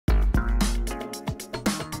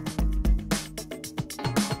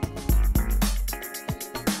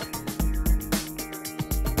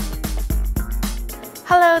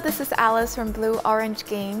this is Alice from Blue Orange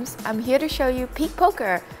Games. I'm here to show you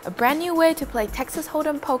PeekPoker, a brand new way to play Texas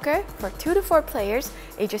Hold'em poker for 2 to 4 players,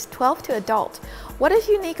 ages 12 to adult. What is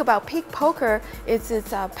unique about PeekPoker is its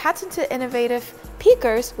patented innovative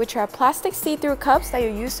peekers, which are plastic see-through cups that you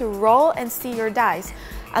use to roll and see your dice.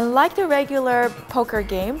 Unlike the regular poker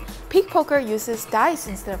game, PeekPoker uses dice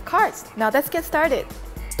instead of cards. Now let's get started.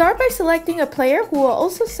 Start by selecting a player who will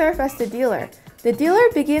also serve as the dealer. The dealer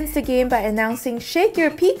begins the game by announcing, "Shake your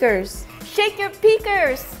peekers! Shake your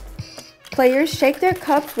peekers!" Players shake their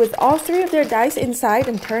cups with all 3 of their dice inside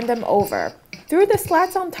and turn them over. Through the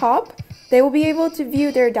slats on top, they will be able to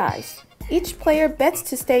view their dice. Each player bets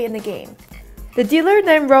to stay in the game. The dealer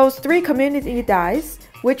then rolls 3 community dice,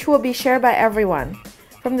 which will be shared by everyone.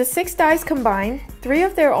 From the 6 dice combined, 3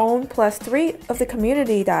 of their own plus 3 of the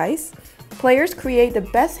community dice, players create the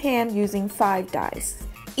best hand using 5 dice.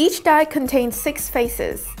 Each die contains 6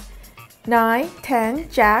 faces: 9, 10,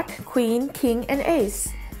 Jack, Queen, King, and Ace.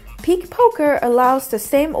 PeekPoker allows the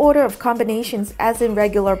same order of combinations as in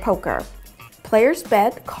regular poker. Players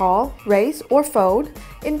bet, call, raise, or fold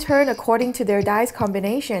in turn according to their dice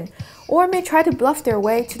combination, or may try to bluff their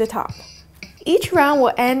way to the top. Each round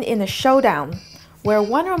will end in a showdown, where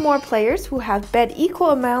 1 or more players who have bet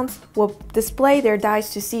equal amounts will display their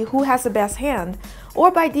dice to see who has the best hand,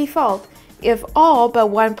 or by default, if all but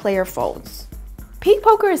 1 player folds.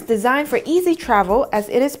 PeekPoker is designed for easy travel as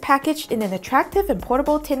it is packaged in an attractive and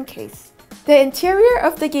portable tin case. The interior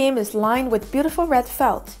of the game is lined with beautiful red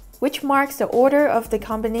felt, which marks the order of the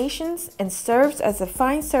combinations and serves as a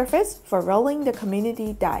fine surface for rolling the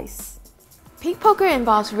community dice. PeekPoker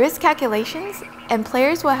involves risk calculations, and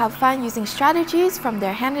players will have fun using strategies from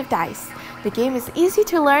their hand of dice. The game is easy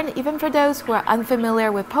to learn even for those who are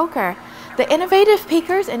unfamiliar with poker. The innovative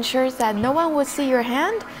peekers ensures that no one will see your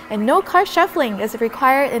hand, and no card shuffling is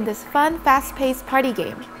required in this fun, fast-paced party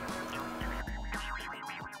game.